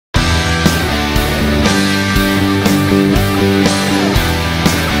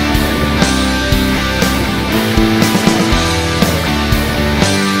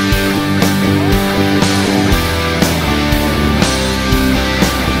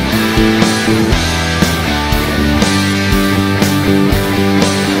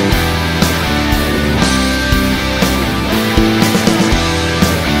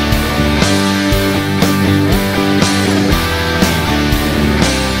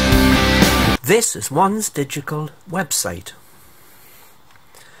This is One's Digital website,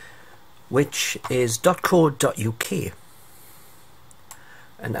 which is .co.uk,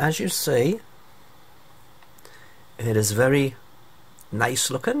 and as you see, it is very nice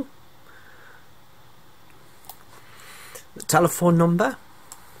looking. The telephone number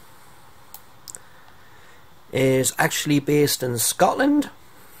is actually based in Scotland.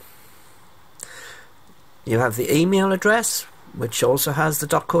 You have the email address, which also has the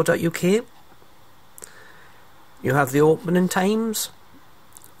 .co.uk. You have the opening times,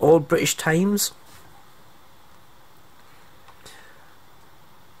 all British times.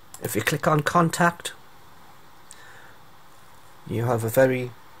 If you click on contact, you have a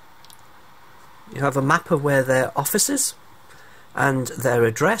map of where their office is and their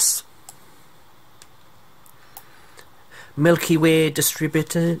address. Milky Way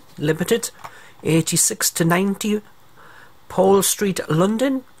Distributor Limited, 86 to 90 Pole Street,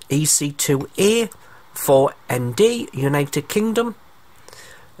 London, EC2A 4ND, United Kingdom.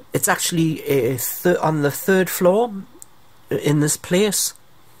 It's actually on the third floor in this place.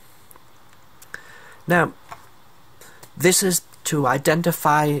 Now, this is to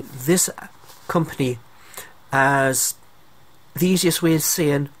identify this company as the easiest way of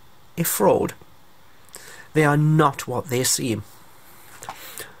saying a fraud. They are not what they seem.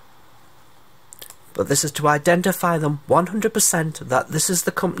 But this is to identify them 100% that this is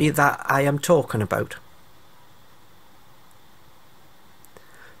the company that I am talking about.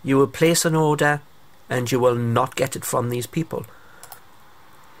 You will place an order and you will not get it from these people.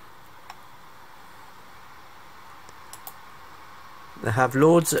 They have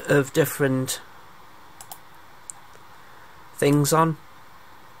loads of different things on,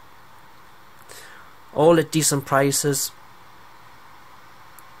 all at decent prices.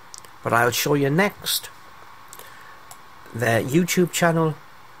 But I'll show you next their YouTube channel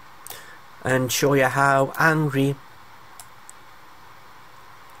and show you how angry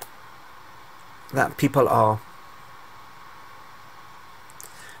that people are.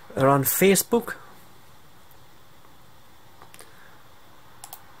 They're on Facebook.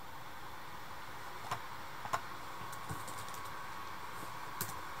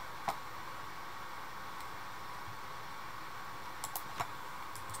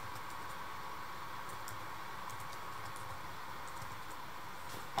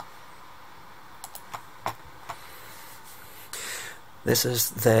 This is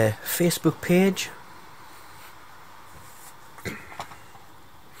their Facebook page.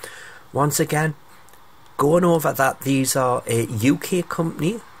 Once again, going over that these are a UK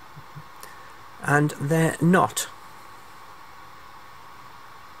company, and they're not.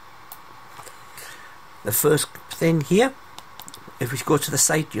 The first thing here, if you go to the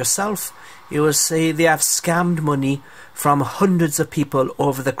site yourself, you will see they have scammed money from hundreds of people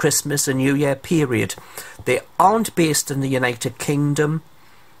over the Christmas and New Year period. They aren't based in the United Kingdom,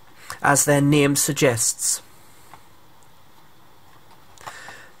 as their name suggests.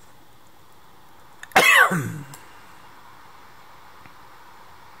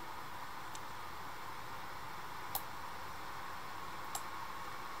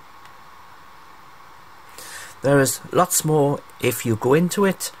 There is lots more if you go into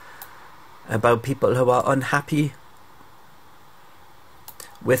it about people who are unhappy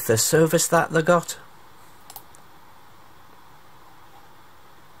with the service that they got.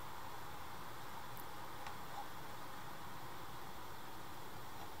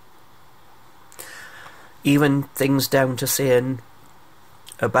 Even things down to saying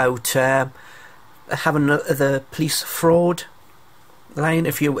about having the police fraud line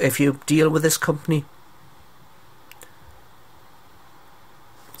if you deal with this company.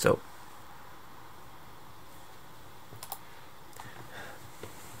 So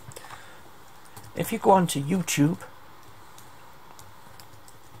if you go onto YouTube,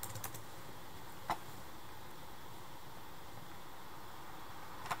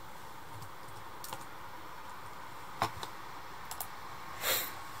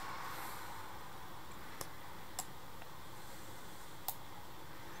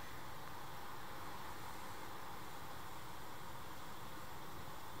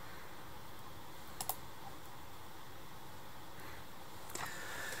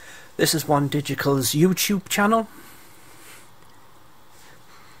 this is One Digital's YouTube channel.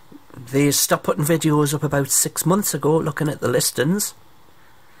 They stopped putting videos up about 6 months ago, looking at the listings,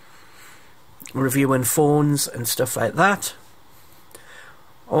 reviewing phones and stuff like that,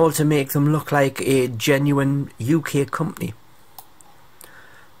 all to make them look like a genuine UK company.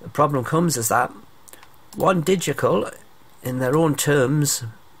 The problem comes is that One Digital, in their own terms,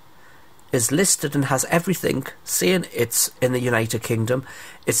 is listed and has everything saying it's in the United Kingdom.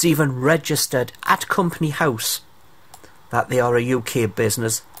 It's even registered at Company House that they are a UK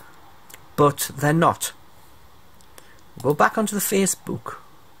business, but they're not. Go back onto the Facebook.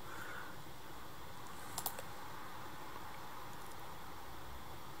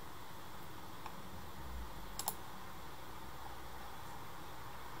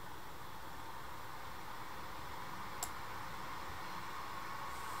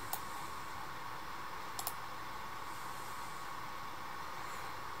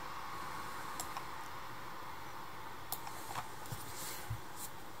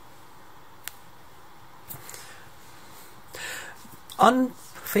 On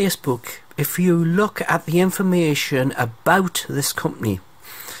Facebook, if you look at the information about this company,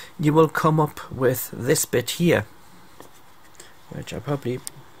 you will come up with this bit here, which I probably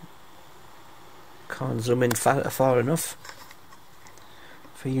can't zoom in far enough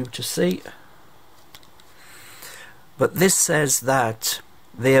for you to see. But this says that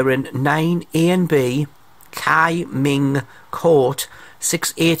they're in 9A and B, Kai Ming Court,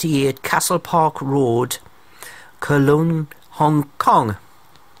 688 Castle Park Road, Kowloon, Hong Kong.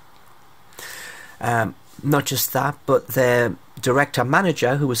 Not just that, but their director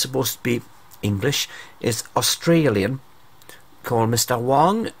manager, who was supposed to be English, is Australian, called Mr.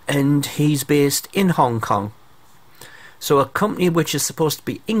 Wong, and he's based in Hong Kong. So a company which is supposed to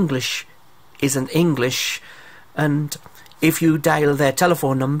be English isn't English, and if you dial their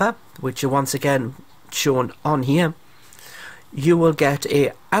telephone number, which are once again shown on here, you will get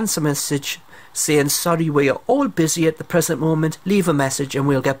a answer message saying, sorry, we are all busy at the present moment, leave a message and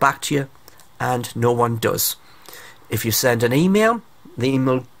we'll get back to you, and no one does. If you send an email, the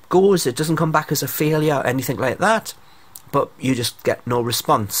email goes, it doesn't come back as a failure or anything like that, but you just get no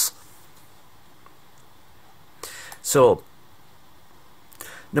response. So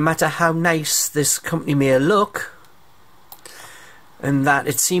no matter how nice this company may look, and that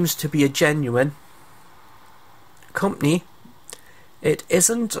it seems to be a genuine company, it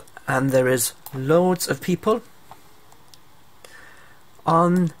isn't. And there is loads of people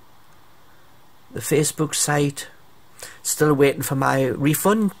on the Facebook site still waiting for my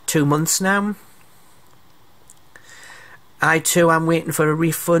refund. 2 months now. I too am waiting for a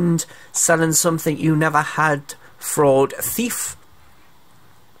refund. Selling something you never had. Fraud thief.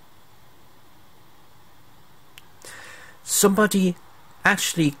 Somebody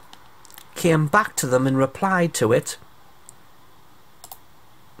actually came back to them and replied to it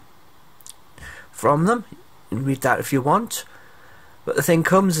from them. You can read that if you want. But the thing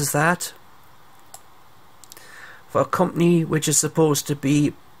comes is that for a company which is supposed to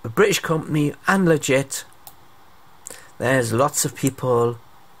be a British company and legit, there's lots of people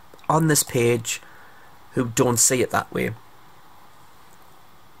on this page who don't see it that way.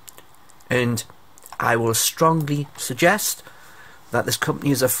 And I will strongly suggest that this company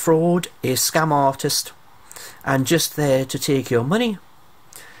is a fraud, a scam artist, and just there to take your money.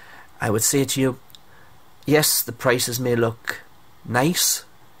 I would say to you, yes, the prices may look nice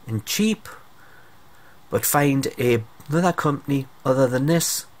and cheap, but find another company other than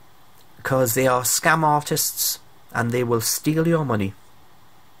this, because they are scam artists and they will steal your money.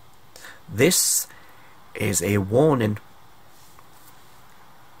 This is a warning.